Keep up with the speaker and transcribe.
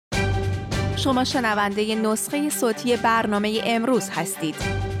شما شنونده نسخه صوتی برنامه امروز هستید.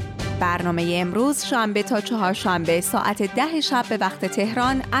 برنامه امروز شنبه تا چهارشنبه ساعت 10 شب به وقت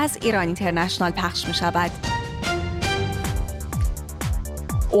تهران از ایران اینترنشنال پخش می شود.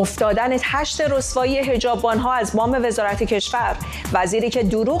 افتادن طشت رسوایی حجاببان‌ها از بام وزارت کشور، وزیری که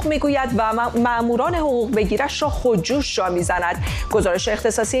دروغ میگوید و ماموران حقوق بگیرش را خودجوش جا میزند. گزارش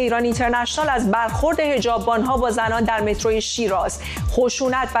اختصاصی ایران اینترنشنال از برخورد حجاببان‌ها با زنان در متروی شیراز،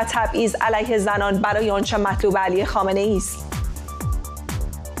 خشونت و تبعیض علیه زنان برای آنچه مطلوب علی خامنه‌ای است.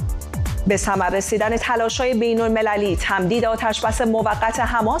 به ثمر رسیدن تلاش‌های بین‌المللی، تمدید آتشبس موقت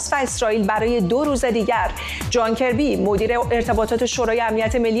حماس و اسرائیل برای 2 روز دیگر. جان کربی، مدیر ارتباطات شورای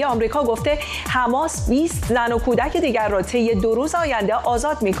امنیت ملی آمریکا، گفته حماس 20 زن و کودک دیگر را طی 2 روز آینده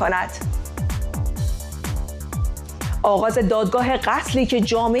آزاد می‌کند. آغاز دادگاه قتلی که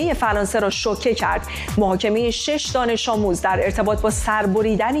جامعه فرانسه را شوکه کرد. محاکمه 6 دانش آموز در ارتباط با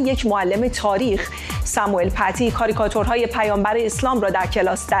سربریدن یک معلم تاریخ. ساموئل پتی کاریکاتورهای پیامبر اسلام را در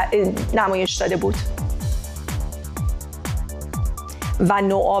کلاس نمایش داده بود. و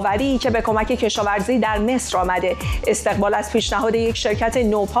نوآوری که به کمک کشاورزی در مصر آمده. استقبال از پیشنهاد یک شرکت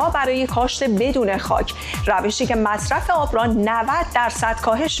نوپا برای کاشت بدون خاک، روشی که مصرف آب را 90%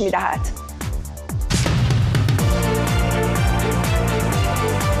 کاهش می‌دهد.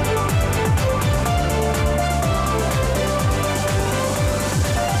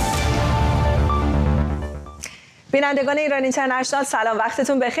 بینندگان ایران اینترنشنال سلام،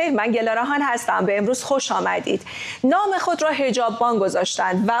 وقتتون بخیر. من گلارهان هستم. به امروز خوش آمدید. نام خود را حجاببان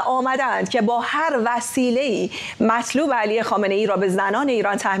گذاشتند و آمدند که با هر وسیله‌ای مطلوب علی خامنه‌ای را به زنان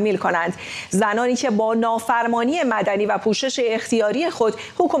ایران تحمیل کنند. زنانی که با نافرمانی مدنی و پوشش اختیاری خود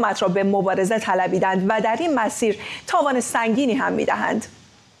حکومت را به مبارزه طلبیدند و در این مسیر تاوان سنگینی هم می‌دهند.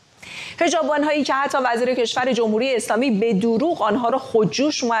 حجاببان‌هایی که حتی وزیر کشور جمهوری اسلامی به دروغ آنها را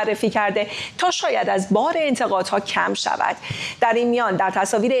خودجوش معرفی کرده تا شاید از بار انتقادها کم شود. در این میان در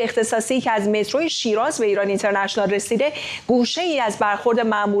تصاویر اختصاصی که از متروی شیراز به ایران اینترنشنال رسیده، گوشه‌ای از برخورد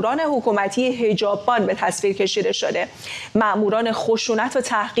ماموران حکومتی حجاببان به تصویر کشیده شده. ماموران خشونت و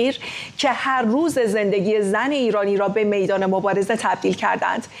تحقیر که هر روز زندگی زن ایرانی را به میدان مبارزه تبدیل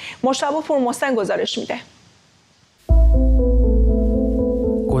کردند. مجتبی پورمحسن گزارش میده.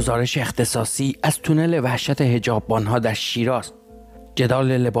 گزارش اختصاصی از تونل وحشت حجاببان‌ها در شیراز.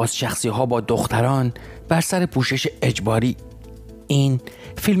 جدال لباس شخصی‌ها با دختران بر سر پوشش اجباری. این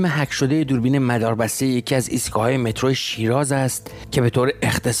فیلم هک شده دوربین مداربسته یکی از ایستگاه‌های مترو شیراز است که به طور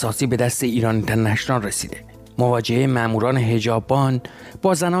اختصاصی به دست ایران اینترنشنال رسیده. مواجهه ماموران حجاببان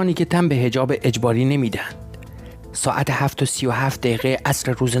با زنانی که تن به حجاب اجباری نمیدهند. ساعت 7:37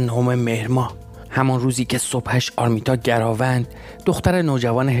 عصر روز 9 مهر ماه، همان روزی که صبحش آرمیتا گراوند، دختر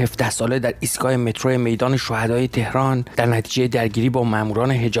نوجوان 17 ساله در ایستگاه مترو میدان شهدای تهران در نتیجه درگیری با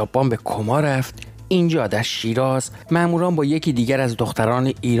ماموران حجاببان به کما رفت. اینجا در شیراز ماموران با یکی دیگر از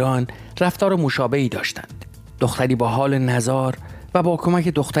دختران ایران رفتار مشابهی داشتند. دختری با حال نزار و با کمک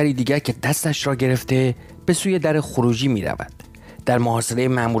دختری دیگر که دستش را گرفته به سوی در خروجی می رود، در محاصره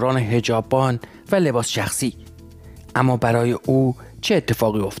ماموران حجاببان و لباس شخصی. اما برای او چه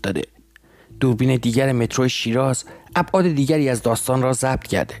اتفاقی افتاده؟ دوربین دیگر مترو شیراز ابعاد دیگری از داستان را ضبط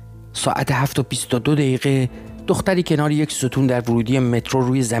کرده. ساعت 7:22 دختری کنار یک ستون در ورودی مترو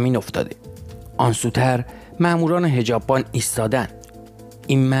روی زمین افتاده. آن سوتر ماموران حجاببان ایستادند.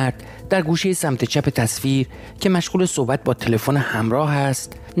 این مرد در گوشه سمت چپ تصویر که مشغول صحبت با تلفن همراه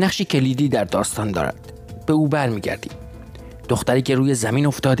است، نقشی کلیدی در داستان دارد. به او برمیگردیم. دختری که روی زمین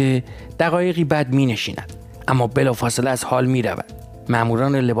افتاده دقایقی بعد می نشیند، اما بلافاصله از حال می رود.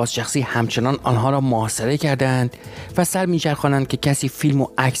 ماموران لباس شخصی همچنان آنها را محاصره کردند و سر میچرخانند که کسی فیلم و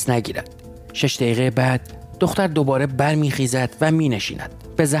عکس نگیرد. 6 دقیقه بعد دختر دوباره برمیخیزد و مینشیند.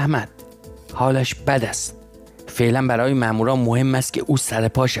 به زحمت. حالش بد است. فعلا برای ماموران مهم است که او سر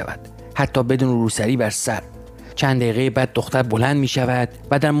پا شود، حتی بدون روسری بر سر. چند دقیقه بعد دختر بلند می شود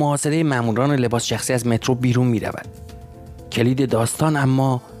و در محاصره ماموران لباس شخصی از مترو بیرون می رود. کلید داستان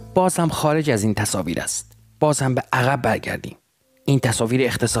اما باز هم خارج از این تصاویر است. باز هم به عقب برگردیم. این تصاویر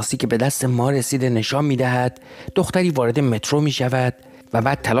اختصاصی که به دست ما رسیده نشان می دهد دختری وارد مترو می شود و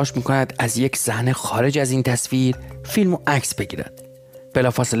بعد تلاش می کند از یک صحنه خارج از این تصویر فیلم و عکس بگیرد.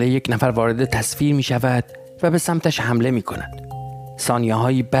 بلافاصله یک نفر وارد تصویر می شود و به سمتش حمله می کند.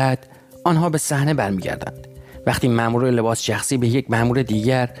 ثانیه‌های بعد آنها به صحنه برمیگردند. وقتی مأمور لباس شخصی به یک مأمور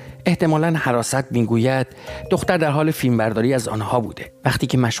دیگر احتمالاً حراست میگوید دختر در حال فیلمبرداری از آنها بوده، وقتی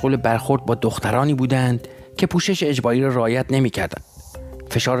که مشغول برخورد با دخترانی بودند که پوشش اجباری را رعایت نمی‌کردند.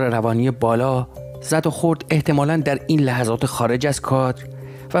 فشار روانی بالا، زد و خورد احتمالاً در این لحظات خارج از کادر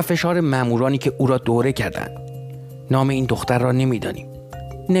و فشار مأمورانی که او را دوره کردند. نام این دختر را نمی‌دانیم.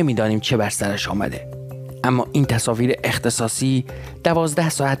 نمیدانیم چه بر سرش آمده. اما این تصاویر اختصاصی 12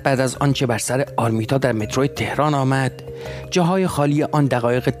 ساعت بعد از آنچه بر سر آرمیتا در متروی تهران آمد، جاهای خالی آن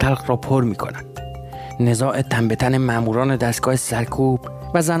دقایق تلخ را پر می کند. نزاع تن به تن ماموران دستگاه سرکوب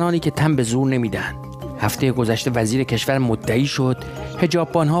و زنانی که تن به زور نمیدهند. هفته گذشته وزیر کشور مدعی شد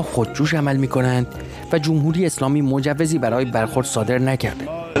حجاببانها خودجوش عمل می کنند و جمهوری اسلامی مجوزی برای برخورد صادر نکرده.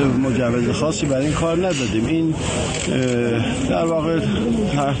 مجوز خاصی برای این کار ندادیم. این در واقع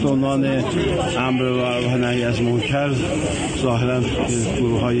تحت عنوان امر و نهی از منکر ظاهرا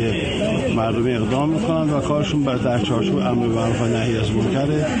گروه‌های مردمی اقدام میکنند و کارشون در چارچوب امر و نهی از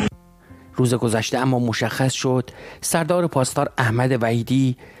منکره. روز گذشته اما مشخص شد سردار پاسدار احمد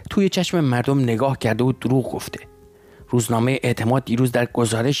وحیدی توی چشم مردم نگاه کرده و دروغ گفته. روزنامه اعتماد دیروز در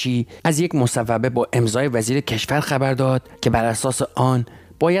گزارشی از یک مصوبه با امضای وزیر کشور خبر داد که بر اساس آن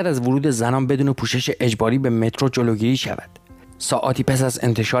باید از ورود زنان بدون پوشش اجباری به مترو جلوگیری شود. ساعاتی پس از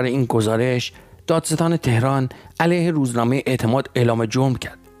انتشار این گزارش، دادستان تهران علیه روزنامه اعتماد اعلام جرم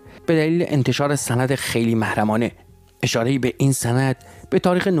کرد به دلیل انتشار سند خیلی محرمانه. اشاره‌ای به این سند به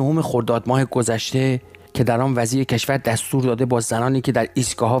تاریخ 9 خرداد ماه گذشته که در آن وزیر کشور دستور داده با زنانی که در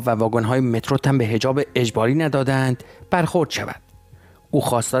ایستگاه‌ها و واگن‌های مترو تن به حجاب اجباری ندادند برخورد شود. او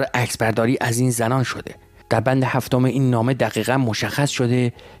خواستار عکسبرداری از این زنان شده. در بند 7 این نامه دقیقاً مشخص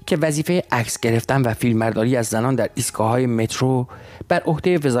شده که وظیفه عکس گرفتن و فیلمبرداری از زنان در ایستگاه‌های مترو بر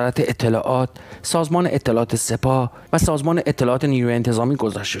عهده وزارت اطلاعات، سازمان اطلاعات سپاه و سازمان اطلاعات نیروی انتظامی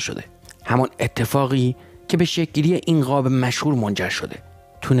گذاشته شده. همان اتفاقی که به شکل‌گیری این قاب مشهور منجر شده.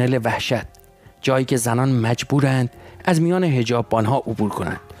 تونل وحشت، جایی که زنان مجبورند از میان حجاببان‌ها عبور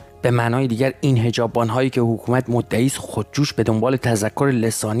کنند. به معنای دیگر این حجاببان‌هایی که حکومت مدعی است خودجوش به دنبال تذکر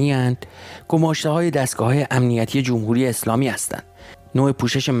لسانی اند، گماشته‌های دستگاه‌های امنیتی جمهوری اسلامی هستند. نوع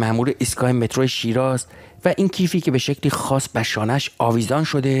پوشش مأمور ایستگاه مترو شیراز و این کیفی که به شکلی خاص بر شانه‌اش آویزان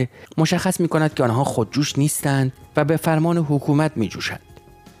شده مشخص می‌کند که آنها خودجوش نیستند و به فرمان حکومت می‌جوشند.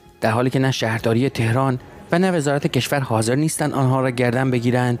 در حالی که نه شهرداری تهران و نه وزارت کشور حاضر نیستند آنها را گردن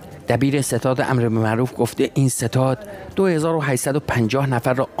بگیرند، دبیر ستاد امر بالمعروف گفته این ستاد 2850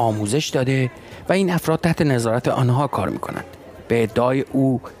 نفر را آموزش داده و این افراد تحت نظارت آنها کار می‌کنند. به ادعای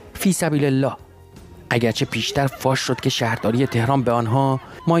او فی سبیل الله، اگرچه پیشتر فاش شد که شهرداری تهران به آنها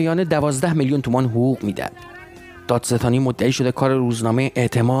مایانه 12 میلیون تومان حقوق میدهد. دادستانی مدعی شده کار روزنامه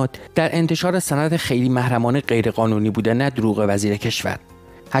اعتماد در انتشار سند خیلی محرمانه غیرقانونی بوده، نه دروغ وزیر کشور.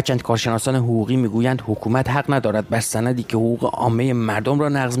 هرچند کارشناسان حقوقی میگویند حکومت حق ندارد بر سندی که حقوق عامه مردم را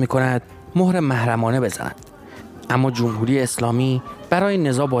نقض می‌کند مهر محرمانه بزند. اما جمهوری اسلامی برای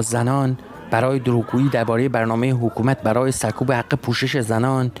نزاع با زنان، برای دروغگویی درباره برنامه حکومت برای سرکوب حق پوشش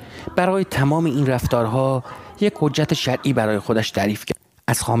زنان، برای تمام این رفتارها یک حجت شرعی برای خودش تعریف کرد.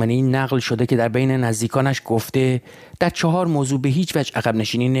 از خامنه‌ای نقل شده که در بین نزدیکانش گفته در 4 موضوع به هیچ وجه عقب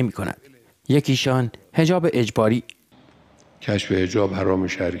نشینی نمی‌کند. یکیشان حجاب اجباری. کشف حجاب حرام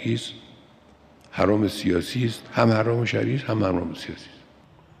شرعی است، حرام سیاسی است، هم حرام شرعی است هم حرام سیاسی است.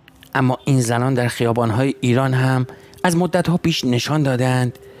 اما این زنان در خیابان‌های ایران هم از مدت‌ها پیش نشان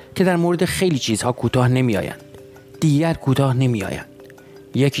دادند که در مورد خیلی چیزها کوتاه نمی‌آیند. دیگر کوتاه نمی‌آیند.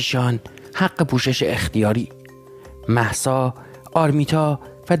 یکیشان حق پوشش اختیاری. مهسا، آرمیتا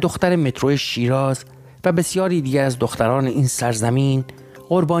و دختر مترو شیراز و بسیاری دیگر از دختران این سرزمین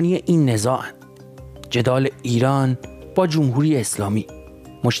قربانی این نزاعند. جدال ایران با جمهوری اسلامی.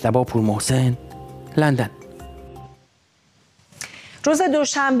 مجتبی پورمحسن، لندن. روز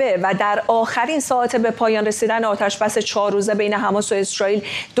دوشنبه و در آخرین ساعت به پایان رسیدن آتشبس 4 روزه بین حماس و اسرائیل،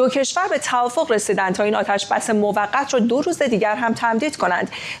 دو کشور به توافق رسیدند تا این آتشبس موقت را 2 روز دیگر هم تمدید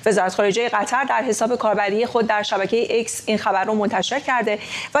کنند. وزارت خارجه قطر در حساب کاربری خود در شبکه ایکس این خبر را منتشر کرده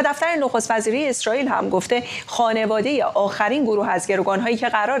و دفتر نخست وزیری اسرائیل هم گفته خانواده آخرین گروه از گروگان‌هایی که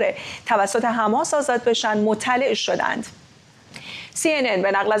قراره توسط حماس آزاد بشن مطلع شدند. CNN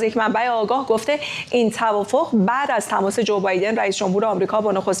به نقل از یک منبع آگاه گفته این توافق بعد از تماس جو بایدن رئیس جمهور آمریکا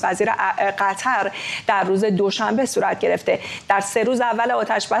با نخست وزیر قطر در روز دوشنبه صورت گرفته. در 3 روز اول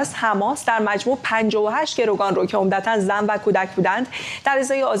آتشبس حماس در مجموع 58 گروگان رو که عمدتاً زن و کودک بودند در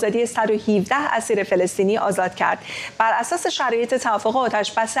ازای آزادی 117 اسیر فلسطینی آزاد کرد. بر اساس شرایط توافق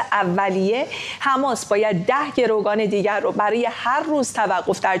آتشبس اولیه، حماس باید 10 گروگان دیگر رو برای هر روز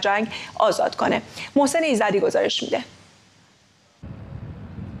توقف در جنگ آزاد کنه. محسن ایزدی گزارش میده.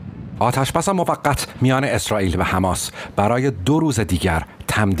 آتشبس موقت میان اسرائیل و حماس برای 2 روز دیگر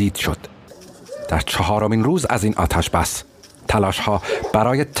تمدید شد. در 4مین روز از این آتشبس، تلاش‌ها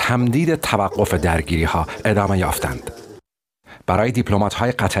برای تمدید توقف درگیری‌ها ادامه یافتند. برای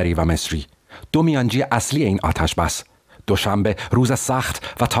دیپلمات‌های قطری و مصری، 2 میانجی اصلی این آتشبس، دوشنبه روز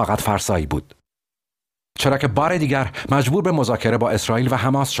سخت و طاقت فرسایی بود. چرا که بار دیگر مجبور به مذاکره با اسرائیل و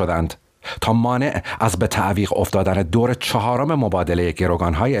حماس شدند تا مانع از به تعویق افتادن دور 4 مبادله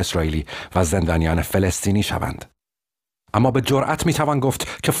گروگانهای اسرائیلی و زندانیان فلسطینی شوند. اما به جرأت میتوان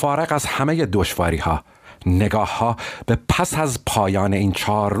گفت که فارغ از همه دشواری‌ها، نگاه‌ها به پس از پایان این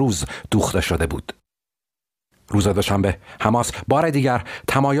 4 روز دوخته شده بود. روز دوشنبه حماس بار دیگر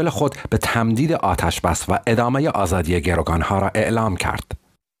تمایل خود به تمدید آتشبس و ادامه آزادی گروگانها را اعلام کرد.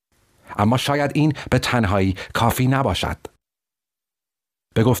 اما شاید این به تنهایی کافی نباشد.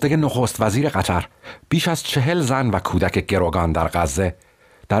 به گفته نخست وزیر قطر، بیش از 40 زن و کودک گروگان در غزه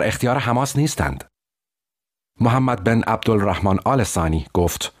در اختیار حماس نیستند. محمد بن عبدالرحمن آل ثانی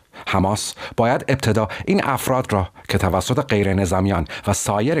گفت حماس باید ابتدا این افراد را که توسط غیر نظامیان و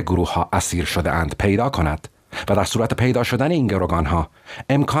سایر گروه ها اسیر شده اند پیدا کند و در صورت پیدا شدن این گروگان ها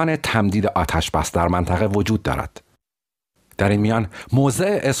امکان تمدید آتش بس در منطقه وجود دارد. در این میان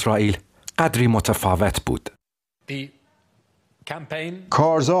موضع اسرائیل قدری متفاوت بود.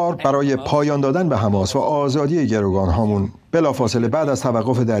 کارزار برای پایان دادن به حماس و آزادی گروگان هامون بلافاصله بعد از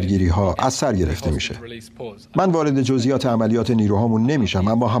توقف درگیری ها از سر گرفته میشه. من وارد جزئیات عملیات نیروهامون نمیشم،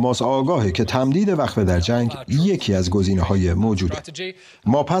 اما حماس آگاهه که تمدید وقفه در جنگ یکی از گزینه‌های موجوده.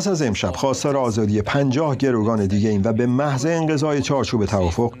 ما پس از امشب خواستار آزادی 50 گروگان دیگه ایم و به محض انقضای چارچوب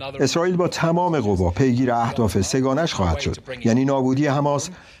توافق اسرائیل با تمام قوا پیگیر اهداف سگانش خواهد شد، یعنی نابودی حماس،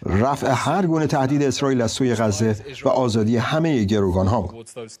 رفع هر گونه تهدید اسرائیل از سوی غزه و آزادی همه گروگان ها.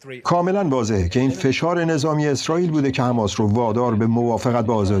 کاملا واضحه که این فشار نظامی اسرائیل بوده که حماس رو وادار به موافقت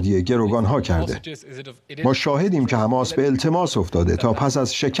با آزادی گروگان ها کرده. ما شاهدیم که حماس به التماس افتاده تا پس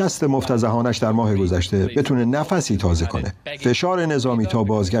از شکست مفتضحانش در ماه گذشته بتونه نفسی تازه کنه. فشار نظامی تا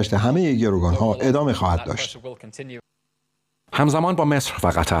بازگشت همه گروگان ها ادامه خواهد داشت. همزمان با مصر و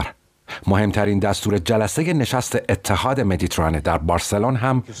قطر، مهمترین دستور جلسه نشست اتحاد مدیترانه در بارسلون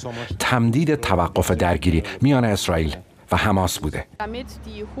هم تمدید توقف درگیری میان اسرائیل و حماس بوده.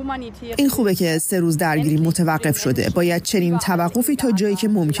 این خوبه که 3 روز درگیری متوقف شده. باید چنین توقفی تا جایی که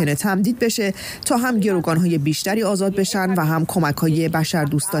ممکنه تمدید بشه تا هم گروگان‌های بیشتری آزاد بشن و هم کمک‌های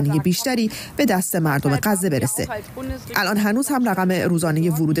بشردوستانه بیشتری به دست مردم غزه برسه. الان هنوز هم رقم روزانه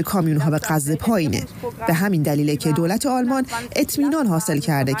ورود کامیون‌ها به غزه پایینه. به همین دلیله که دولت آلمان اطمینان حاصل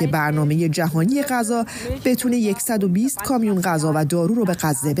کرده که برنامه جهانی غذا بتونه 120 کامیون غذا و دارو رو به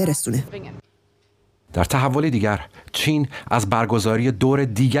غزه برسونه. در تحول دیگر، چین از برگزاری دور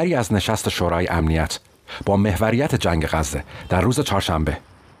دیگری از نشست شورای امنیت با محوریت جنگ غزه در روز چهارشنبه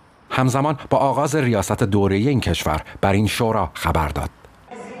همزمان با آغاز ریاست دوره‌ای این کشور بر این شورا خبر داد.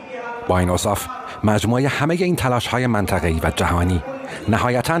 با این اوصاف، مجموعه همه این تلاش‌های منطقه‌ای و جهانی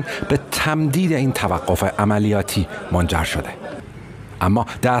نهایتاً به تمدید این توقف عملیاتی منجر شده. اما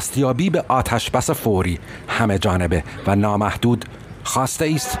دستیابی به آتشبس فوری، همه جانبه و نامحدود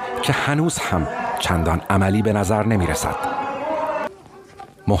خواسته است که هنوز هم چندان عملی به نظر نمی رسد.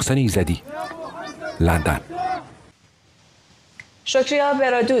 محسن ایزدی، لندن. شکریا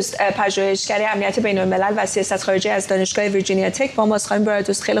برادوست، پژوهشگر امنیت بین الملل و سیاست خارجی از دانشگاه ویرجینیا تک با ماست. خانم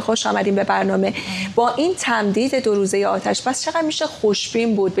برادوست، خیلی خوش آمدیم به برنامه. با این تمدید 2 روزه آتشبس چقدر میشه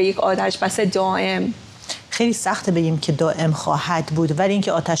خوشبین بود به یک آتشبس دائم؟ خیلی سخته بگیم که دائم خواهد بود، ولی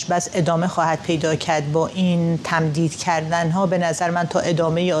اینکه آتش بس ادامه خواهد پیدا کرد با این تمدید کردن ها، به نظر من تا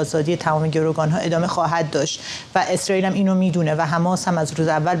ادامه آزادی تمام گروگان ها ادامه خواهد داشت و اسرائیل هم اینو میدونه و حماس هم از روز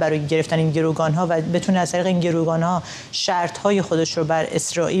اول برای گرفتن این گروگان ها و بتونه از طریق این گروگان ها شرط های خودش رو بر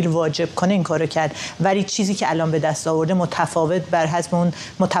اسرائیل واجب کنه این کارو کرد. ولی چیزی که الان به دست آورده متفاوت بر حسب اون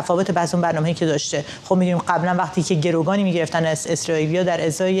متفاوت بحث اون برنامه‌ای که داشته. خب میدونیم قبلا وقتی که گروگانی میگرفتن از اسرائیلیا، در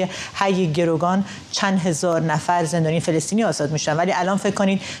ازای هر یک گروگان چند هزار نفر زندانی فلسطینی آزاد میشن، ولی الان فکر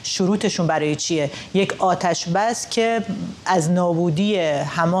کنید شروطشون برای چیه؟ یک آتش بس که از نابودی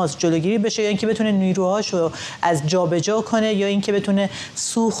حماس جلوگیری بشه، یا اینکه بتونه نیروهاشو از جابجا کنه، یا اینکه بتونه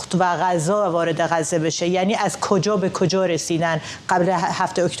سوخت و غذا وارد غزه بشه. یعنی از کجا به کجا رسیدن، قبل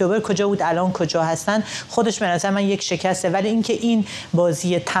 7 اکتبر کجا بود، الان کجا هستن، خودش به نظر من یک شکسته. ولی اینکه این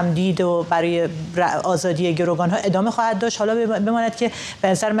بازی تمدید و برای آزادی گروگان ها ادامه خواهد داشت. حالا بماند که به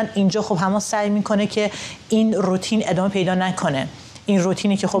نظر من اینجا خب حماس سعی میکنه که این روتین ادامه پیدا نکنه. این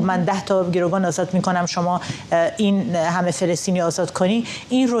روتینی که خب من 10 تا گروگان آزاد میکنم، شما این همه فلسطینی آزاد کنی،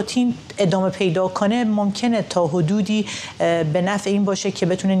 این روتین ادامه پیدا کنه، ممکنه تا حدودی به نفع این باشه که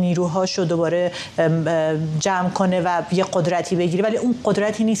بتونه نیروهاشو دوباره جمع کنه و یه قدرتی بگیره. ولی اون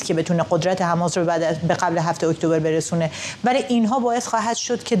قدرتی نیست که بتونه قدرت حماس رو بعد به قبل 7 اکتبر برسونه. ولی اینها باعث خواهد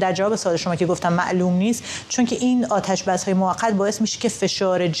شد که در جواب سوال شما که گفتم معلوم نیست، چون که این آتش بس‌های موقت باعث میشه که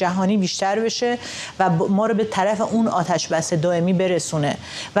فشار جهانی بیشتر بشه و ما رو به طرف اون آتش بس دائمی برسونه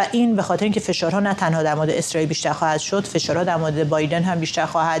و این به خاطر اینکه فشارها نه تنها در مورد اسرائیل بیشتر خواهد شد، فشارها در مورد بایدن هم بیشتر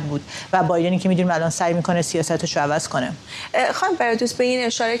خواهد بود و بایدنی که میدونیم الان سعی میکنه سیاستش رو عوض کنه. خانم برادوس به این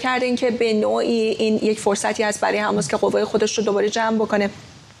اشاره کردین که به نوعی این یک فرصتی است برای حماس که قوای خودش رو دوباره جمع بکنه.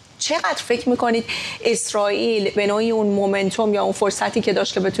 چقدر فکر میکنید اسرائیل به نوعی اون مومنتوم یا اون فرصتی که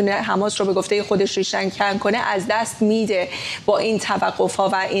داشت که بتونه حماس رو به گفته خودش ریشه‌کن کنه از دست میده با این توقف‌ها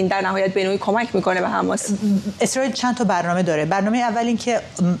و این در نهایت به نوعی کمک میکنه به حماس؟ اسرائیل چند تا برنامه داره. برنامه اول این که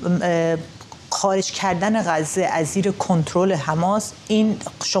خارج کردن غزه از زیر کنترل حماس، این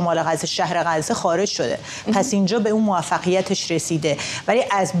شمال غزه، شهر غزه خارج شده، پس اینجا به اون موفقیتش رسیده. ولی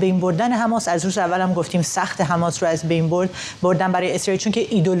از بین بردن حماس، از روز اول هم گفتیم سخت حماس رو از بین بردن برای اسرائیل، چون که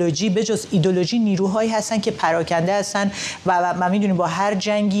ایدئولوژی به جز ایدئولوژی نیروهایی هستن که پراکنده هستن و ما میدونیم با هر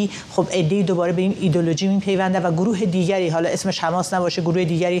جنگی خب عده‌ای دوباره به این ایدئولوژی میپیونده و گروه دیگری، حالا اسمش حماس نباشه، گروه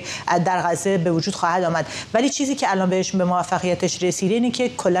دیگری در غزه به وجود خواهد آمد. ولی چیزی که الان بهش به موفقیتش رسیده اینه که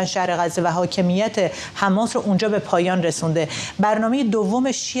کلا شهر غزه و حاکمیت حماس رو اونجا به پایان رسونده. برنامه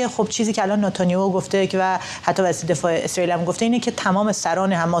دومش چیه؟ خب چیزی که الان نتانیاهو گفته که و حتی وزیر دفاع اسرائیل هم گفته اینه که تمام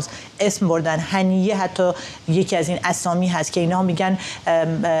سران حماس اسم بردن. هنیه حتی یکی از این اسامی هست که اینا میگن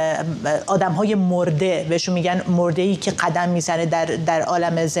آدم‌های مرده، بهشون میگن مرده‌ای که قدم میزنه در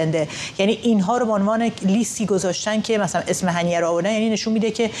عالم زنده. یعنی اینها رو به عنوان لیستی گذاشتن که مثلا اسم هنیه رو آوردن، یعنی نشون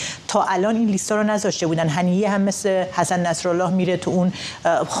میده که تا الان این لیستا رو نذاشته بودن. هنیه هم مثل حسن نصرالله میره تو اون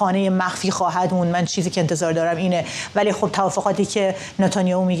خانه مخفی خواهد موند. من چیزی که انتظار دارم اینه. ولی خب توافقاتی که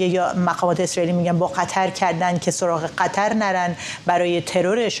نتانیاهو میگه یا مقامات اسرائیلی میگن با قطر کردن که سراغ قطر نرن برای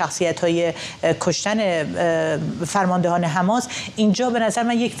ترور شخصیت‌های کشتن فرماندهان حماس، اینجا به نظر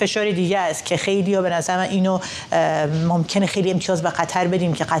من یک فشار دیگه است که خیلی‌ها به نظر من اینو ممکنه خیلی امتیاز به قطر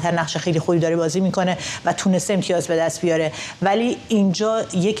بدیم که قطر نقش خیلی خوبی داره بازی میکنه و تونسته امتیاز به دست بیاره. ولی اینجا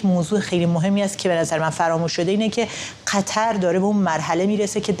یک موضوع خیلی مهمی است که به نظر من فراموش شده، اینه که قطر داره به اون مرحله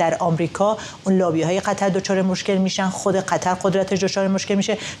میرسه که در آمریکا اون لابی‌های قطر دچار مشکل میشن، خود قطر قدرتش دچار مشکل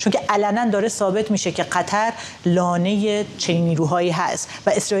میشه، چون که علنا داره ثابت میشه که قطر لانه چنین نیروهایی هست و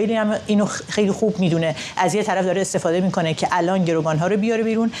اسرائیل هم اینو خیلی خوب میدونه. از یه طرف داره استفاده میکنه که الان گروگان‌ها رو بیاره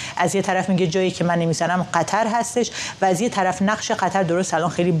بیرون، از یه طرف میگه جایی که من نمیزنم قطر هستش و از یه طرف نقش قطر درست الان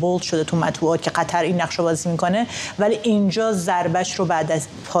خیلی بولد شده تو مطبوعات که قطر این نقش رو بازی میکنه. ولی اینجا ضربش رو بعد از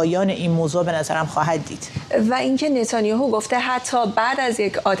پایان این موضوع به نظرم خواهد دید. و اینکه نتانیاهو گفته حتی بعد از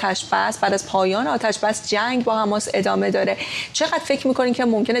یک آتش بس، بعد از پایان آتش بس، جنگ با حماس ادامه داره. چقدر فکر میکنین که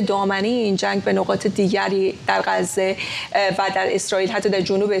ممکنه دامنه این جنگ به نقاط دیگری در غزه و در اسرائیل، حتی در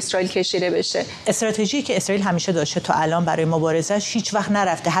جنوب اسرائیل کشیده بشه؟ استراتژی که اسرائیل همیشه داشته تا الان برای مبارزش هیچ وقت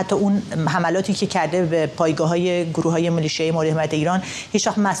نرفته. حتی اون حملاتی که کرده به پایگاه‌های گروه‌های میلیشیایی مورد حمایت ایران هیچ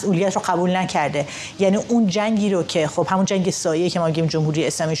وقت مسئولیت رو قبول نکرده. یعنی اون جنگی رو که خب همون جنگ سایه که ما میگیم جمهوری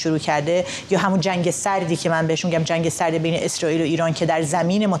اسلامی شروع کرده، یا همون جنگ سردی که من بهش میگم جنگ سرد بین اسرائیل و ایران که در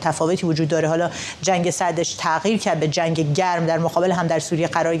زمین متفاوتی وجود داره، حالا جنگ سردش تغییر کرد به جنگ گرم در مقابل هم در سوریه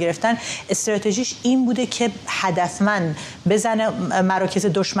قرار گرفتن، استراتژیش این بوده که هدفمند بزنه مراکز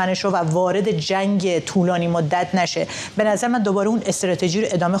دشمنش رو و وارد جنگ طولانی مدت نشه. به نظر من دوباره اون استراتژی رو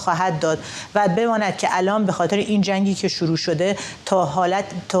ادامه خواهد داد و بماند که الان به خاطر این جنگی که شروع شده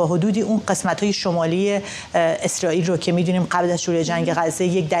تا حدودی اون قسمت‌های شمالی اسرائیل رو که می‌دونیم قبل از شروع جنگ غزه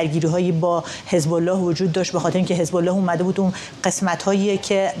یک درگیری‌هایی با حزب الله وجود داشت، به خاطر اینکه حزب الله اومده بود اون قسمت‌هایی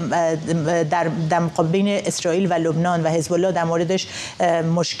که در مقابل بین اسرائیل و لبنان و حزب الله در موردش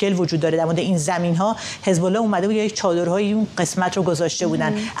مشکل وجود داره، در مورد این زمین‌ها حزب الله اومده بود یک چادرهای اون قسمت رو گذاشته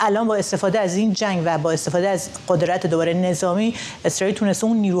بودن. الان با استفاده از این جنگ و با استفاده از قدرت دوباره نظامی، اسرائیل تونسته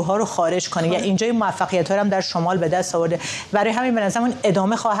اون نیروها رو خارج کنه. یا اینجا موفقیت‌ها هم در شمال به دست آورده. برای همین به نظرم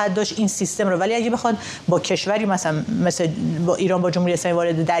ادامه خواهد داشت این سیستم رو. ولی اگه بخواد با کشوری مثل با ایران با جمهوری اسلامی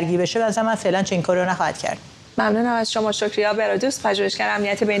وارد درگیری بشه، مثلا من فعلا چه این کارو نخواهد کرد. ممنونم از شما. شکریه برادوس، پژوهشگر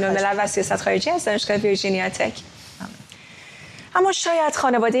امنیت بین‌الملل و سیاست خارجی از دانشگاه ویرجینیا تک. اما شاید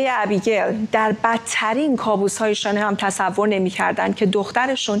خانواده ابیگیل در بدترین کابوس‌هایشان هم تصور نمی‌کردند که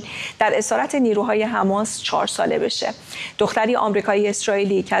دخترشون در اسارت نیروهای حماس 4 ساله بشه. دختری آمریکایی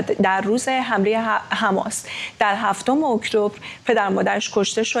اسرائیلی که در روز حمله حماس در 7 اکتبر پدر مادرش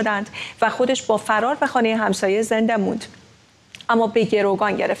کشته شدند و خودش با فرار به خانه همسایه زنده موند، اما به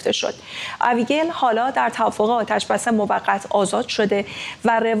گروگان گرفته شد. ابیگیل حالا در توافق آتش‌بس موقت آزاد شده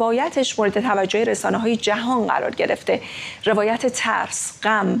و روایتش مورد توجه رسانه‌های جهان قرار گرفته. روایت ترس،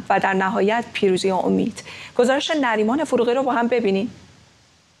 غم و در نهایت پیروزی و امید. گزارش نریمان فروغی رو با هم ببینیم.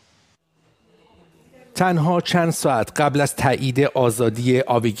 تنها چند ساعت قبل از تایید آزادی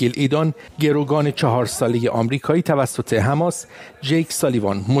آویگیل ایدان، گروگان 4 ساله آمریکایی توسط حماس، جیک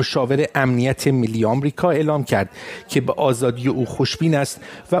سالیوان، مشاور امنیت ملی آمریکا، اعلام کرد که به آزادی او خوشبین است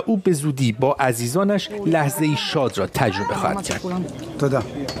و او به زودی با عزیزانش لحظه‌ای شاد را تجربه خواهد کرد.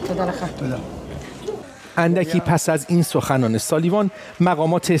 اندکی پس از این سخنان سالیوان،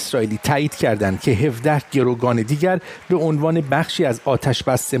 مقامات اسرائیلی تایید کردند که 17 گروگان دیگر به عنوان بخشی از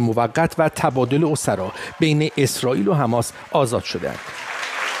آتشبس موقت و تبادل اسرا بین اسرائیل و حماس آزاد شدند.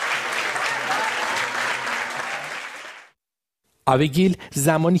 آویگیل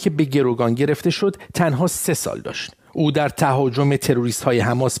زمانی که به گروگان گرفته شد تنها 3 سال داشت. او در تهاجم تروریست‌های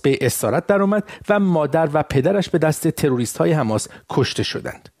حماس به اسارت درآمد و مادر و پدرش به دست تروریست‌های حماس کشته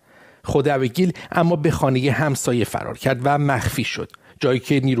شدند. خود آویگیل اما به خانه همسایه فرار کرد و مخفی شد، جایی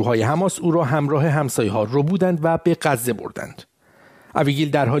که نیروهای حماس او را همراه همسایه‌ها ربودند و به غزه بردند.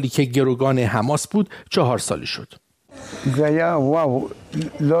 آویگیل در حالی که گروگان حماس بود 4 ساله شد.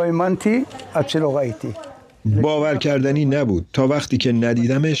 باور کردنی نبود. تا وقتی که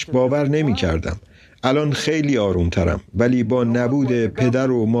ندیدمش باور نمی کردم. الان خیلی آرومترم، ولی با نبود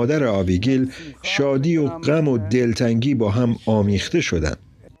پدر و مادر آویگیل شادی و غم و دلتنگی با هم آمیخته شدن.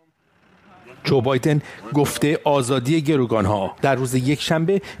 جو بایدن گفته آزادی گروگان‌ها در روز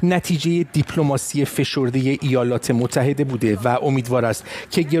یکشنبه نتیجه دیپلماسی فشرده ایالات متحده بوده و امیدوار است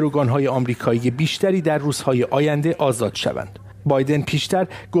که گروگان‌های آمریکایی بیشتری در روزهای آینده آزاد شوند. بایدن پیشتر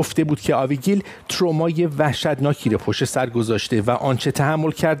گفته بود که آویگیل ترومای وحشتناکی را پشت سر گذاشته و آنچه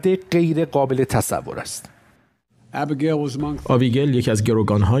تحمل کرده غیر قابل تصور است. آویگیل یکی از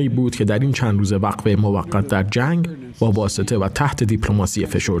گروگان‌هایی بود که در این چند روز وقفه موقت در جنگ با واسطه و تحت دیپلماسی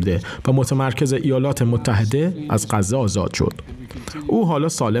فشرده و متمرکز ایالات متحده از غزه آزاد شد. او حالا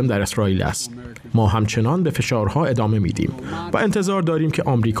سالم در اسرائیل است. ما همچنان به فشارها ادامه میدیم و انتظار داریم که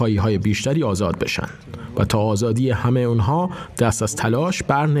آمریکایی‌های بیشتری آزاد بشن و تا آزادی همه اونها دست از تلاش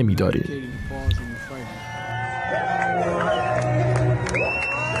بر نمی‌داریم.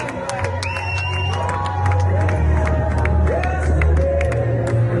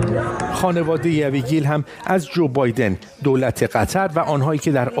 خانواده آویگیل هم از جو بایدن، دولت قطر و آنهایی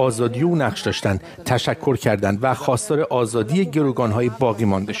که در آزادی او نقش داشتند تشکر کردند و خواستار آزادی گروگان‌های باقی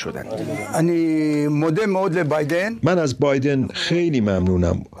مانده شدند. من از بایدن خیلی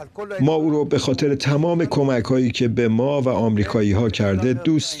ممنونم. ما او رو به خاطر تمام کمک‌هایی که به ما و آمریکایی‌ها کرده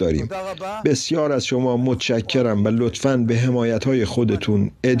دوست داریم. بسیار از شما متشکرم و لطفاً به حمایت‌های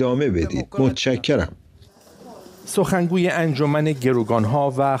خودتون ادامه بدید. متشکرم. سخنگوی انجمن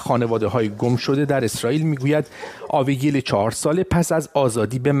گروگان‌ها و خانواده‌های گم شده در اسرائیل میگوید آویگیل 4 ساله پس از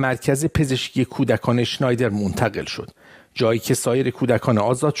آزادی به مرکز پزشکی کودکان شنایدر منتقل شد، جایی که سایر کودکان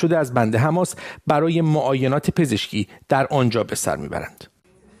آزاد شده از بند حماس برای معاینات پزشکی در آنجا به سر میبرند.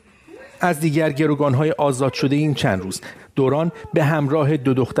 از دیگر گروگان‌های آزاد شده این چند روز، دوران به همراه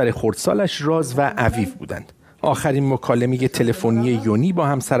 2 دختر خردسالش راز و عفیف بودند. آخرین مکالمه تلفنی یونی با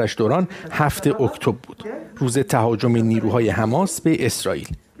همسرش دوران 7 اکتبر بود، روز تهاجم نیروهای حماس به اسرائیل.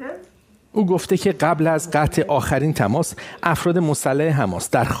 او گفته که قبل از قطع آخرین تماس، افراد مسلح حماس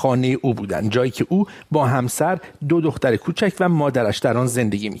در خانه او بودند، جایی که او با همسر، 2 دختر کوچک و مادرش در آن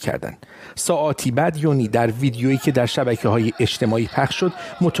زندگی می‌کردند. ساعاتی بعد یونی در ویدیویی که در شبکه‌های اجتماعی پخش شد،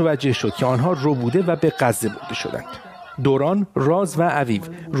 متوجه شد که آنها ربوده و به غزه برده شدند. دوران، راز و عویو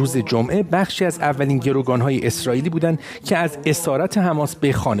روز جمعه بخشی از اولین گروگان‌های اسرائیلی بودند که از اسارت حماس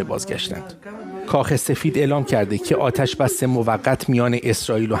به خانه بازگشتند. کاخ سفید اعلام کرده که آتشبس موقت میان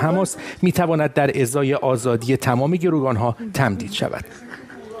اسرائیل و حماس میتواند در ازای آزادی تمام گروگان‌ها تمدید شود.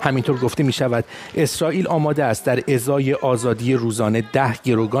 همینطور گفته می شود اسرائیل آماده است در ازای آزادی روزانه 10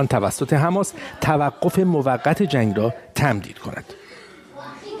 گروگان توسط حماس توقف موقت جنگ را تمدید کند.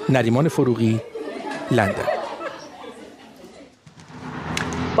 نریمان فروغی، لندن.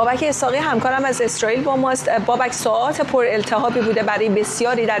 بابک اسحاقی همکارم از اسرائیل با ماست. بابک، ساعات پر التهابی بوده برای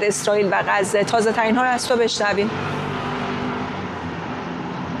بسیاری در اسرائیل و غزه. تازه ترین ها را از تو بشنویم.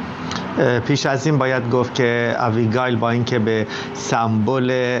 پیش از این باید گفت که آویگایل با اینکه به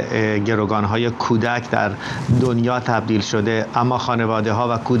سمبل گروگان‌های کودک در دنیا تبدیل شده، اما خانواده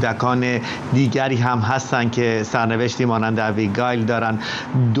ها و کودکان دیگری هم هستن که سرنوشتی مانند آویگایل دارن.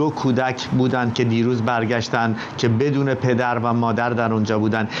 2 کودک بودن که دیروز برگشتن که بدون پدر و مادر در اونجا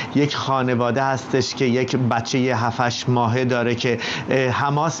بودن. یک خانواده هستش که یک بچه 7-8 ماهه داره که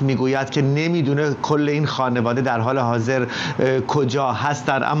حماس میگوید که نمیدونه کل این خانواده در حال حاضر کجا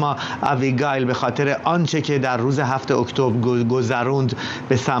هستن، اما آویگایل به خاطر آنچه که در روز 7 اکتبر گذروند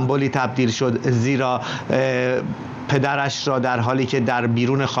به سمبولی تبدیل شد، زیرا پدرش را در حالی که در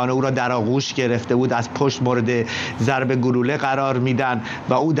بیرون خانه او را در آغوش گرفته بود از پشت مورد ضرب گلوله قرار میدن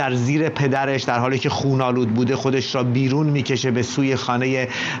و او در زیر پدرش در حالی که خونالود بوده خودش را بیرون میکشه، به سوی خانه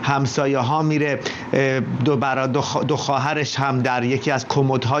همسایه ها میره. دو خواهرش هم در یکی از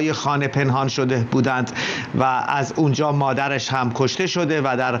کمدهای خانه پنهان شده بودند و از اونجا مادرش هم کشته شده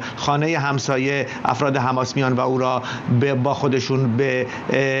و در خانه همسایه افراد حماس میان و او را با خودشون به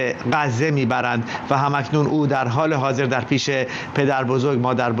غزه میبرند و همکنون او در حال حاضر در پیش پدر بزرگ،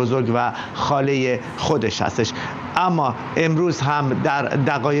 مادر بزرگ و خاله خودش هستش. اما امروز هم در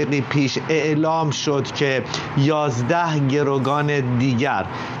دقایقی پیش اعلام شد که 11 گروگان دیگر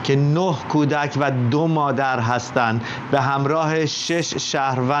که 9 کودک و 2 مادر هستند به همراه 6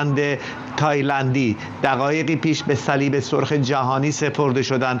 شهروند تایلندی دقایقی پیش به صلیب سرخ جهانی سپرده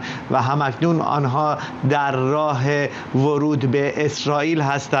شدند و همکنون آنها در راه ورود به اسرائیل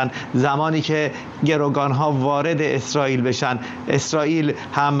هستند. زمانی که گروگانها وارد اسرائیل بشن، اسرائیل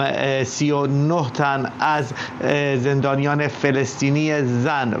هم 39 تن از زندانیان فلسطینی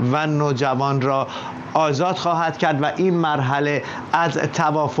زن و نوجوان را آزاد خواهد کرد و این مرحله از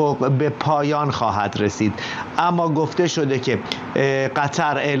توافق به پایان خواهد رسید. اما گفته شده که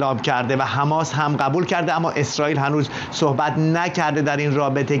قطر اعلام کرده و حماس هم قبول کرده، اما اسرائیل هنوز صحبت نکرده در این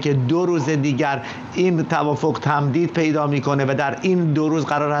رابطه که 2 روز دیگر این توافق تمدید پیدا میکنه و در این 2 روز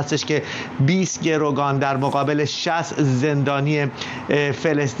قرار هستش که 20 گروگان در مقابل 60 زندانی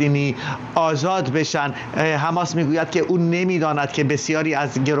فلسطینی آزاد بشن. حماس میگوید که او نمیداند که بسیاری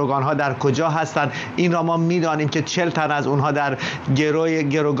از گروگانها در کجا هستند. این را ما میدانیم که 40 تن از اونها در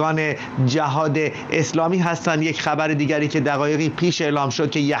گروگان جهاد اسلامی هستند. یک خبر دیگری که دقایقی پیش اعلام شد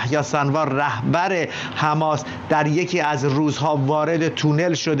که یحیی سنوار رهبر حماس در یکی از روزها وارد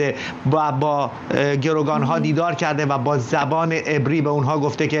تونل شده و با گروگانها دیدار کرده و با زبان عبری به اونها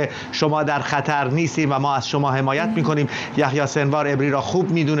گفته که شما در خطر نیستید و ما از شما حمایت میکنیم. یحیی سنوار عبری را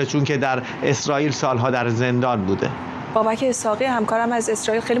خوب میدونه چون که در اسرائیل سالها در زندان بوده. بابک اسحاقی همکارم از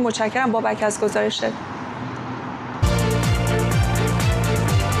اسرائیل، خیلی متشکرم بابک از گزارشت.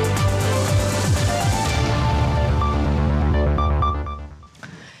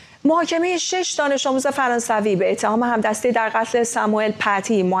 محاکمه 6 دانش آموز فرانسوی به اتهام همدستی در قتل ساموئل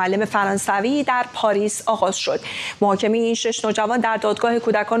پتی، معلم فرانسوی در پاریس آغاز شد. محاکمه این 6 نوجوان در دادگاه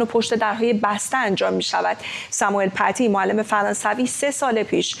کودکان و پشت درهای بسته انجام می شود. ساموئل پتی، معلم فرانسوی 3 سال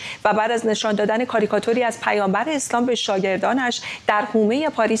پیش و بعد از نشان دادن کاریکاتوری از پیامبر اسلام به شاگردانش در حومه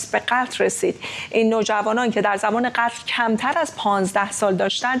پاریس به قتل رسید. این نوجوانان که در زمان قتل کمتر از 15 سال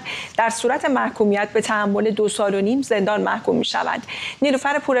داشتند، در صورت محکومیت به تحمل 2 سال و نیم زندان محکوم می شوند.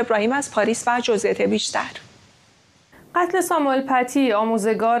 نیلوفر پور ابراهیم از پاریس و جزئیات بیشتر. قتل ساموئل پتی،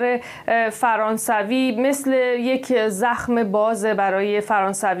 آموزگار فرانسوی، مثل یک زخم باز برای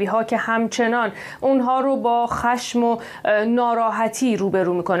فرانسوی ها که همچنان اونها رو با خشم و ناراحتی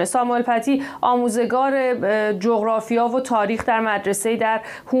روبرو میکنه. ساموئل پتی آموزگار جغرافیا و تاریخ در مدرسه در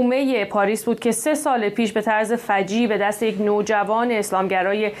حومه پاریس بود که 3 سال پیش به طرز فجیع به دست یک نوجوان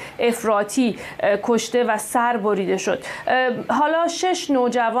اسلامگرای افراطی کشته و سر بریده شد. حالا 6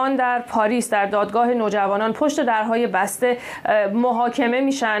 نوجوان در پاریس در دادگاه نوجوانان پشت درهای بسته محاکمه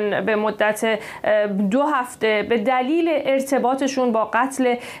میشن به مدت 2 هفته به دلیل ارتباطشون با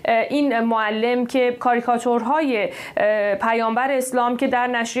قتل این معلم که کاریکاتورهای پیامبر اسلام که در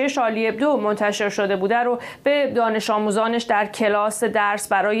نشریه شارلی ابدو منتشر شده بوده رو به دانش آموزانش در کلاس درس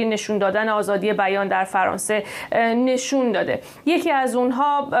برای نشون دادن آزادی بیان در فرانسه نشون داده. یکی از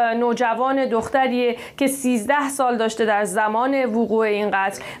اونها نوجوان دختریه که 13 سال داشته در زمان وقوع این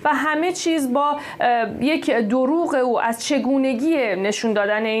قتل و همه چیز با یک دروغ او از چگونگی نشون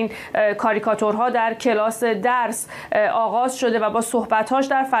دادن این کاریکاتورها در کلاس درس آغاز شده و با صحبت‌هاش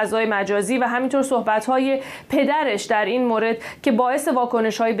در فضای مجازی و همینطور صحبت‌های پدرش در این مورد که باعث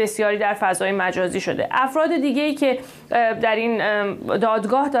واکنش‌های بسیاری در فضای مجازی شده. افراد دیگه‌ای که در این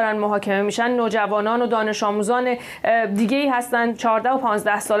دادگاه دارن محاکمه میشن نوجوانان و دانش آموزان دیگه‌ای هستند 14 و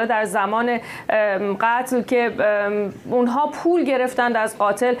 15 ساله در زمان قتل که اونها پول گرفتند از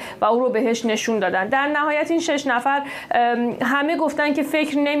قاتل و او رو بهش نشون دادن. در نهایت این 6 نفر همه گفتن که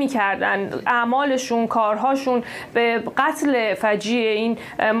فکر نمی‌کردن اعمالشون، کارهاشون به قتل فجیع این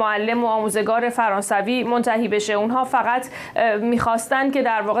معلم و آموزگار فرانسوی منتهی بشه. اونها فقط می‌خواستن که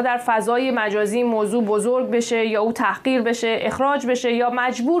در واقع در فضای مجازی موضوع بزرگ بشه یا او تحقیر بشه، اخراج بشه یا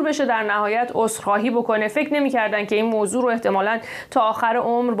مجبور بشه در نهایت عذرخواهی بکنه. فکر نمی‌کردن که این موضوع رو احتمالاً تا آخر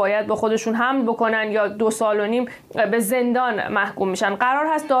عمر باید با خودشون حمل بکنن یا 2 سال و نیم به زندان محکوم میشن. قرار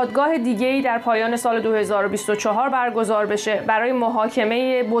هست دادگاه دیگه‌ای در پایان سال 2024 برگزار بشه برای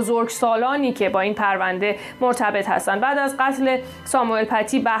محاکمه بزرگسالانی که با این پرونده مرتبط هستند. بعد از قتل ساموئل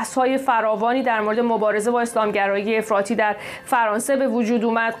پتی بحث‌های فراوانی در مورد مبارزه با اسلامگرایی افراطی در فرانسه به وجود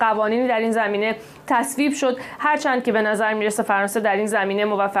اومد. قوانینی در این زمینه تصویب شد، هرچند که به نظر میرسه فرانسه در این زمینه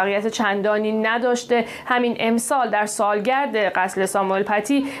موفقیت چندانی نداشته. همین امسال در سالگرد قتل ساموئل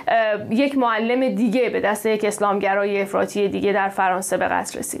پتی یک معلم دیگه به دست یک اسلامگرای افراطی دیگه در فرانسه به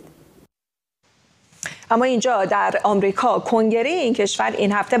قتل رسید. اما اینجا در آمریکا کنگره این کشور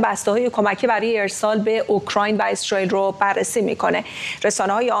این هفته بسته‌های کمکی برای ارسال به اوکراین و اسرائیل رو بررسی میکنه.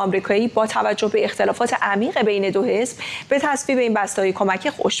 رسانه‌های آمریکایی با توجه به اختلافات عمیق بین دو حزب به تصویب این بسته‌های کمکی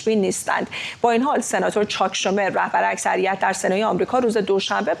خوشبین نیستند. با این حال سناتور چاک شومر رهبر اکثریت در سنای آمریکا روز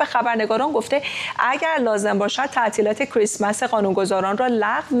دوشنبه به خبرنگاران گفته اگر لازم باشد تعطیلات کریسمس قانونگذاران را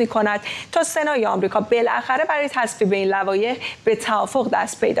لغو میکند تا سنای آمریکا بالاخره برای تصویب این لوایح به توافق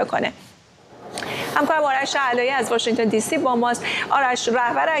دست پیدا کنه. همکارم آرش علایی از واشنگتن دی سی با ماست. آرش،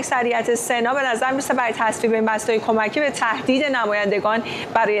 رهبر اکثریت سنا به نظر میسه برای تصویب این بسته‌های کمکی به تهدید نمایندگان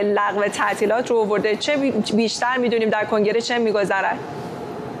برای لغو تعطیلات رو آورده. چه بیشتر میدونیم در کنگره چه میگذرد؟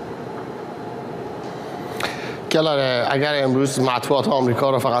 گلاره اگر امروز مطبوعات آمریکا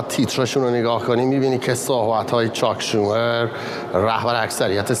رو فقط تیترشون رو نگاه کنیم میبینی که صحبت‌های چاک شومر رهبر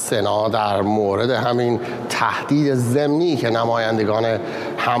اکثریت سنا در مورد همین تهدید ضمنی که نمایندگان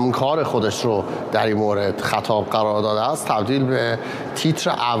همکار خودش رو در این مورد خطاب قرار داده است تبدیل به تیتر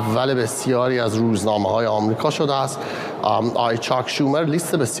اول بسیاری از روزنامه‌های آمریکا شده است. آقای چاک شومر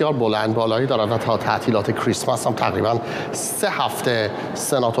لیست بسیار بلند بالایی دارد و تا تعطیلات کریسمس هم تقریبا 3 هفته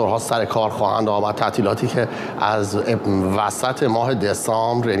سناتورها سر کار خواهند آمد، تعطیلاتی که از وسط ماه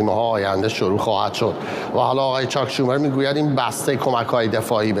دسامبر یعنی ماه آینده شروع خواهد شد. و حالا آقای چاک شومر میگوید این بسته کمک‌های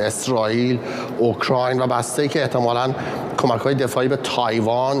دفاعی به اسرائیل، اوکراین و بسته‌ای که احتمالاً کمک‌های دفاعی به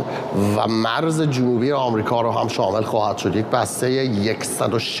تایوان و مرز جنوبی آمریکا رو هم شامل خواهد شد. یک بسته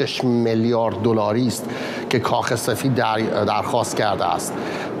 106 میلیارد دلاری است که کاخ سفید درخواست کرده است.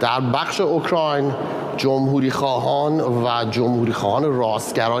 در بخش اوکراین جمهوری خواهان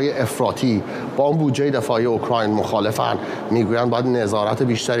راستگرای افراطی با اون بودجه دفاعی اوکراین مخالفن، میگویند باید نظارت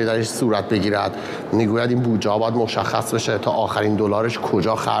بیشتری درش صورت بگیرد، میگوید این بودجه باید مشخص بشه تا آخرین دلارش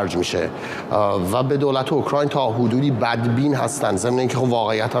کجا خرج میشه و به دولت اوکراین تا حدودی بدبین هستند. ضمن اینکه خب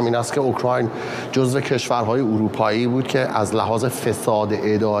واقعیت هم این است که اوکراین جزو کشورهای اروپایی بود که از لحاظ فساد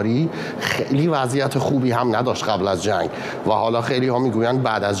اداری خیلی وضعیت خوبی هم نداشت قبل از جنگ و حالا خیلی ها میگویند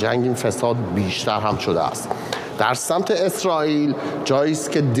بعد از جنگ این فساد بیشتر هم شده است. در سمت اسرائیل جایی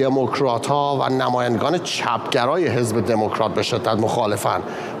است که دموکرات‌ها و نمایندگان چپگرای حزب دموکرات به شدت مخالفند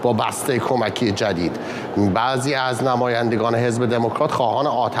با بسته کمکی جدید. بعضی از نمایندگان حزب دموکرات خواهان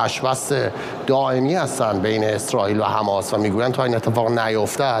آتش‌بس دائمی هستند بین اسرائیل و حماس و میگویند تا این اتفاق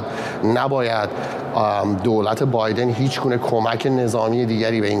نیفتد نباید دولت بایدن هیچ گونه کمک نظامی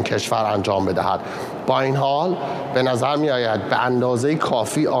دیگری به این کشور انجام بدهد. با این حال به نظر می آید به اندازه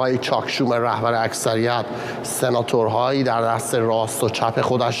کافی آقای چاک شومر رهبر اکثریت سناتورهایی در دست راست و چپ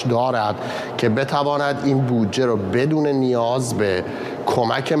خودش دارد که بتواند این بودجه رو بدون نیاز به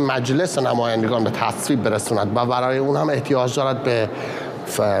کمک مجلس نمایندگان به تصویب برساند و برای اون هم احتیاج دارد به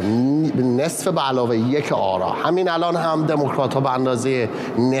نصف به علاوه 1 آرا. همین الان هم دموکرات ها به اندازه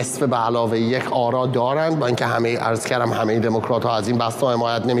نصف به علاوه 1 آرا دارند با اینکه همه دموکرات ها از این بسته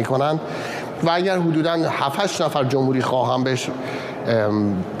حمایت نمی کنند و اگر حدوداً 7-8 نفر جمهوری خواهان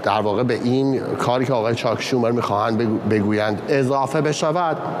در واقع به این کاری که آقای چاک شومر میخواهند بگویند اضافه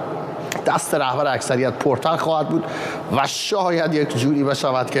بشود دست رهبر اکثریت پرتر خواهد بود و شاید یک جوری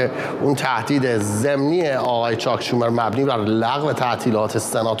بشود که اون تهدید ضمنی آقای چاک شومر مبنی بر لغو تعطیلات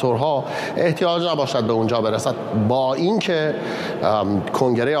سناتورها احتیاج نباشد به اونجا برسد. با اینکه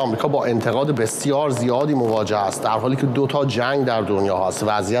کنگره آمریکا با انتقاد بسیار زیادی مواجه است در حالی که 2 جنگ در دنیا هست،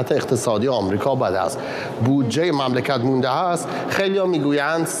 وضعیت اقتصادی آمریکا بد است، بودجه مملکت مونده است، خیلی‌ها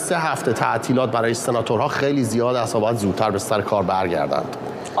میگویند 3 هفته تعطیلات برای سناتورها خیلی زیاد است و باید زودتر به سر کار برگردند.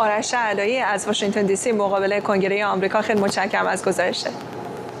 آرش علایی از واشنگتن دی سی مقابل کنگره آمریکا، خیلی متشکرم از گزارشت.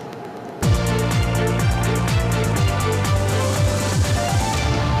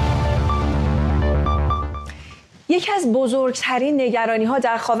 یکی از بزرگترین نگرانی‌ها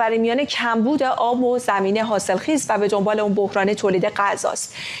در خاورمیانه کمبود آب و زمین حاصلخیز و به دنبال اون بحران تولید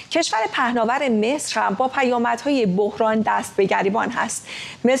غذاست. کشور پهناور مصر هم با پیامدهای بحران دست به گریبان هست.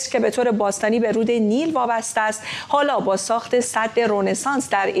 مصر که به طور باستانی به رود نیل وابسته است، حالا با ساخت سد رنسانس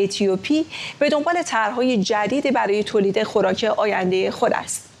در اتیوپی به دنبال طرح‌های جدیدی برای تولید خوراک آینده خود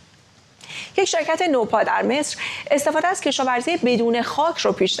است. یک شرکت نوپا در مصر استفاده از کشاورزی بدون خاک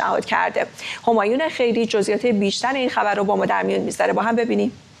رو پیشنهاد کرده. همایون خیری جزئیات بیشتر این خبر رو با ما در میون میذاره. با هم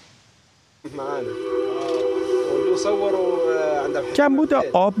ببینیم. کمبود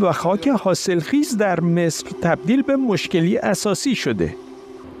آب و خاک حاصلخیز در مصر تبدیل به مشکلی اساسی شده.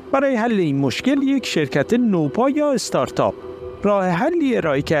 برای حل این مشکل یک شرکت نوپا یا استارتاپ راه حلی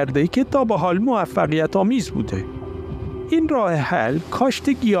ارائه کرده که تا به حال موفقیت آمیز بوده. این راه حل کاشت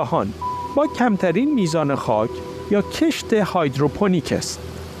گیاهان با کمترین میزان خاک یا کشت هایدروپونیک است.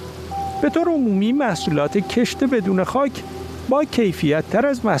 به طور عمومی محصولات کشت بدون خاک با کیفیت تر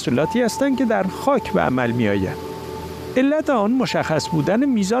از محصولاتی هستند که در خاک به عمل می آیند. علت آن مشخص بودن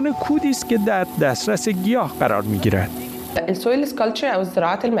میزان کودی است که در دسترس گیاه قرار می گیرد.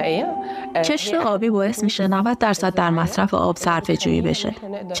 کشت آبی باعث میشه 90% در مصرف آب صرفه‌جویی بشه.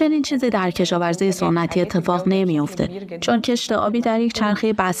 چنین چیزی در کشاورزی سنتی اتفاق نمیفته، چون کشت آبی در یک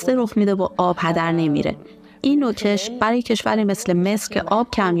چرخه بسته رخ میده و آب هدر نمیره. این نوع کشت برای کشوری مثل مصر که آب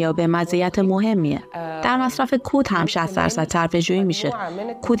کمیابه مزیت مهمیه. در مصرف کود هم 60% صرفه‌جویی میشه.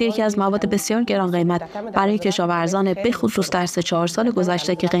 کود یکی از مواد بسیار گران قیمت برای کشاورزان به خصوص در 3-4 سال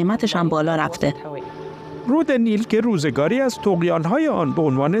گذشته که قیمتش هم بالا رفته. رود نیل که روزگاری از طغیان‌های آن به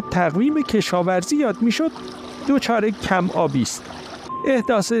عنوان تقویم کشاورزی یاد میشد، دچار کم آبی است.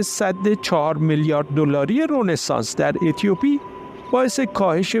 احداث سد 4 میلیارد دلاری رنسانس در اتیوپی باعث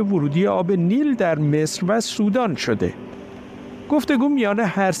کاهش ورودی آب نیل در مصر و سودان شده. گفتگو میان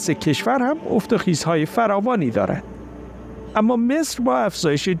هر سه کشور هم افت و خیزهای فراوانی دارد. اما مصر با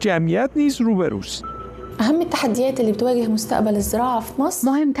افزایش جمعیت نیز روبروست. اهم التحديات اللي بتواجه مستقبل الزراعه في مصر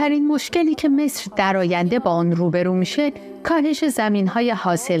مهمترین مشکلی که مصر در آینده با آن روبرو میشه کاهش زمین‌های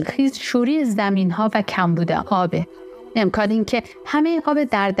حاصلخیز، شوری زمین‌ها و کمبود آبه. امکان این که همه آب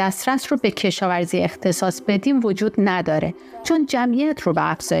در دسترس رو به کشاورزی اختصاص بدیم وجود نداره، چون جمعیت رو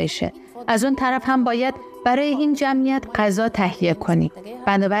به افزایشه. از اون طرف هم باید برای این جمعیت غذا تهیه کنیم.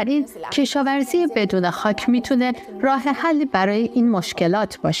 بنابراین کشاورزی بدون خاک میتونه راه حل برای این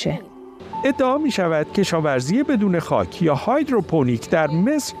مشکلات باشه. ادعا می شود کشاورزی بدون خاک یا هایدروپونیک در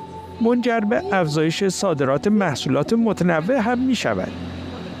مصر منجر به افزایش صادرات محصولات متنوع هم می شود.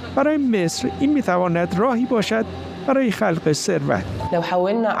 برای مصر این می تواند راهی باشد برای خلق ثروت.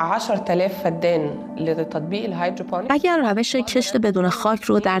 اگر روش کشت بدون خاک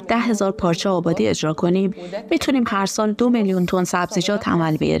رو در 10,000 پارچه آبادی اجرا کنیم، میتونیم هر سال 2 میلیون تن سبزیجات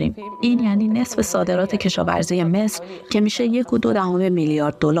عمل بیاریم. این یعنی نصف صادرات کشاورزی مصر که میشه 1.2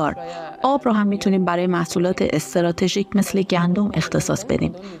 میلیارد دلار. آب رو هم میتونیم برای محصولات استراتژیک مثل گندم اختصاص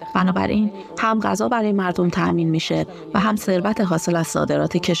بدیم. بنابراین هم غذا برای مردم تأمین میشه و هم ثروت حاصل از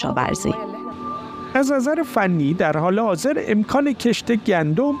صادرات کشاورزی. از نظر فنی در حال حاضر امکان کشت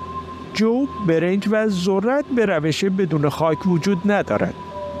گندم، جو، برنج و ذرت به روش بدون خاک وجود ندارد.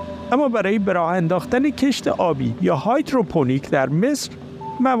 اما برای به راه انداختن کشت آبی یا هایدروپونیک در مصر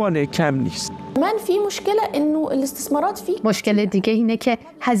موانع کم نیست. مشکل دیگه اینه که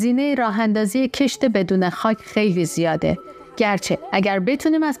هزینه راه اندازی کشت بدون خاک خیلی زیاده. گرچه اگر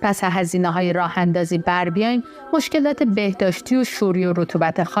بتونیم از پس هزینه‌های راه اندازی بر بیاییم، مشکلات بهداشتی و شوری و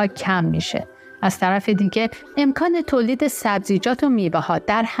رطوبت خاک کم میشه. از طرف دیگه امکان تولید سبزیجات و میوه‌ها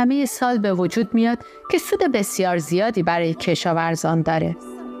در همه سال به وجود میاد که سود بسیار زیادی برای کشاورزان داره.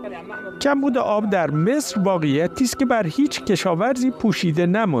 کمبود آب در مصر واقعیتی است که بر هیچ کشاورزی پوشیده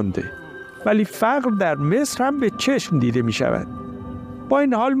نمانده، ولی فقر در مصر هم به چشم دیده می شود. با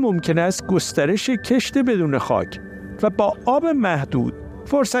این حال ممکن است گسترش کشت بدون خاک و با آب محدود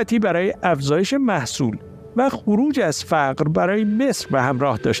فرصتی برای افزایش محصول و خروج از فقر برای مصر به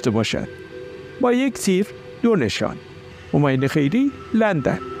همراه داشته باشد. با یک تیر 2 نشان. همایون خیری،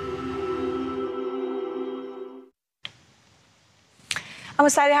 لندن. اما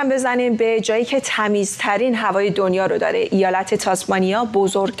سری هم بزنیم به جایی که تمیزترین هوای دنیا رو داره. ایالت تاسمانیا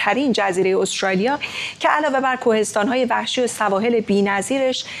بزرگترین جزیره استرالیا که علاوه بر کوهستان‌های وحشی و سواحل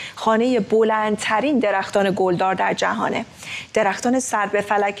بی‌نظیرش خانه بلندترین درختان گلدار در جهانه. درختان سر به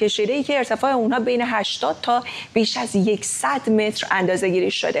فلک کشیده‌ای که ارتفاع اونها بین 80 تا بیش از 100 متر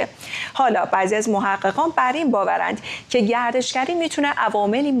اندازه‌گیری شده. حالا بعضی از محققان بر این باورند که گردشگری میتونه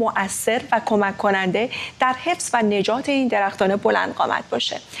عواملی مؤثر و کمک کننده در حفظ و نجات این درختان بلند قامت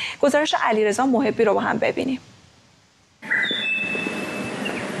باشه. گزارش علیرضا محبی رو با هم ببینیم.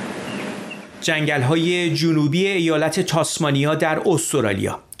 جنگل‌های جنوبی ایالت تاسمانیا در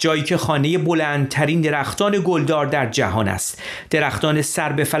استرالیا، جایی که خانه بلندترین درختان گلدار در جهان است. درختان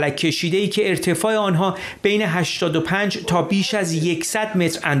سر به فلک کشیده‌ای که ارتفاع آنها بین 85 تا بیش از 100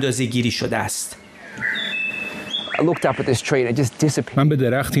 متر اندازه‌گیری شده است. من به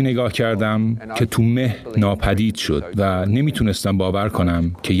درختی نگاه کردم که تو مه ناپدید شد و نمیتونستم باور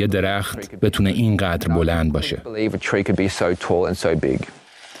کنم که یه درخت بتونه اینقدر بلند باشه.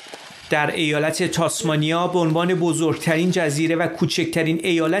 در ایالت تاسمانیا به عنوان بزرگترین جزیره و کوچکترین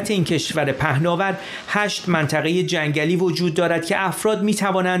ایالت این کشور پهناور 8 منطقه جنگلی وجود دارد که افراد می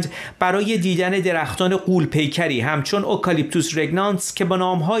توانند برای دیدن درختان غول‌پیکری همچون اوکالیپتوس رگنانس که با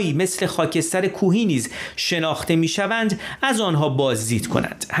نامهایی مثل خاکستر کوهی نیز شناخته می شوند از آنها بازدید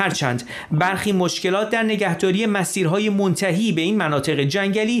کنند. هرچند برخی مشکلات در نگهداری مسیرهای منتهی به این مناطق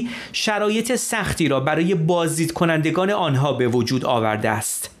جنگلی شرایط سختی را برای بازدید کنندگان آنها به وجود آورده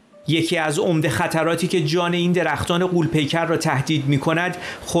است. یکی از عمده خطراتی که جان این درختان غول‌پیکر را تهدید می کند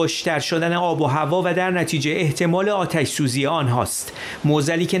خشک‌تر شدن آب و هوا و در نتیجه احتمال آتش سوزی آنهاست.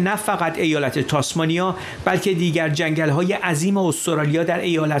 معضلی که نه فقط ایالت تاسمانیا بلکه دیگر جنگل‌های عظیم استرالیا در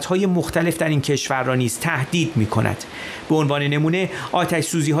ایالت‌های مختلف در این کشور را نیز تهدید می کند. به عنوان نمونه آتش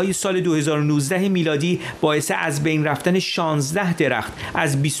سوزی‌های سال 2019 میلادی باعث از بین رفتن 16 درخت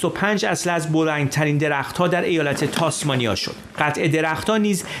از 25 اصل از بلندترین درخت‌ها در ایالت تاسمانیا شد. قطع درختان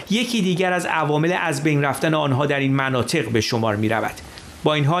نیز یکی دیگر از عوامل از بین رفتن آنها در این مناطق به شمار می رود.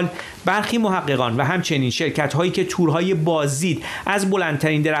 با این حال برخی محققان و همچنین شرکت‌هایی که تورهای بازدید از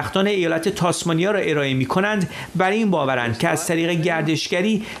بلندترین درختان ایالت تاسمانیا را ارائه می‌کنند بر این باورند که از طریق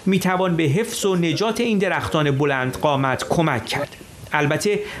گردشگری می‌توان به حفظ و نجات این درختان بلند قامت کمک کرد.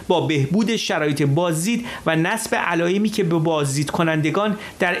 البته با بهبود شرایط بازدید و نصب علایمی که به بازدید کنندگان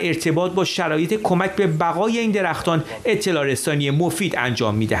در ارتباط با شرایط کمک به بقای این درختان اطلاع رسانی مفید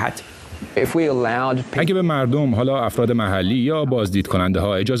انجام می‌دهد. اگه به مردم، حالا افراد محلی یا بازدید کننده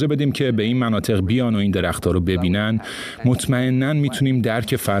ها اجازه بدیم که به این مناطق بیان و این درخت‌ها رو ببینن، مطمئناً میتونیم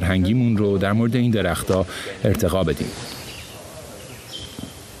درک فرهنگیمون رو در مورد این درخت‌ها ارتقا بدیم.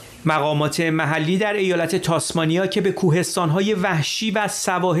 مقامات محلی در ایالت تاسمانیا که به کوهستان‌های وحشی و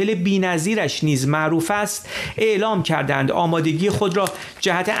سواحل بی‌نظیرش نیز معروف است، اعلام کردند آمادگی خود را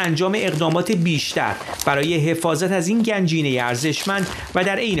جهت انجام اقدامات بیشتر برای حفاظت از این گنجینه ارزشمند و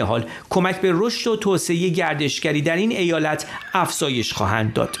در عین حال کمک به رشد و توسعه گردشگری در این ایالت افزایش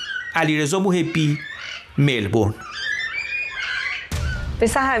خواهند داد. علیرضا محبی، ملبورن.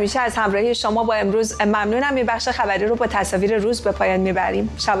 مثل همیشه از همراهی شما با امروز ممنونم. این بخش خبری رو با تصاویر روز به پایان میبریم.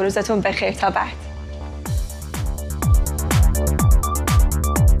 شب و روزتون بخیر تا بعد.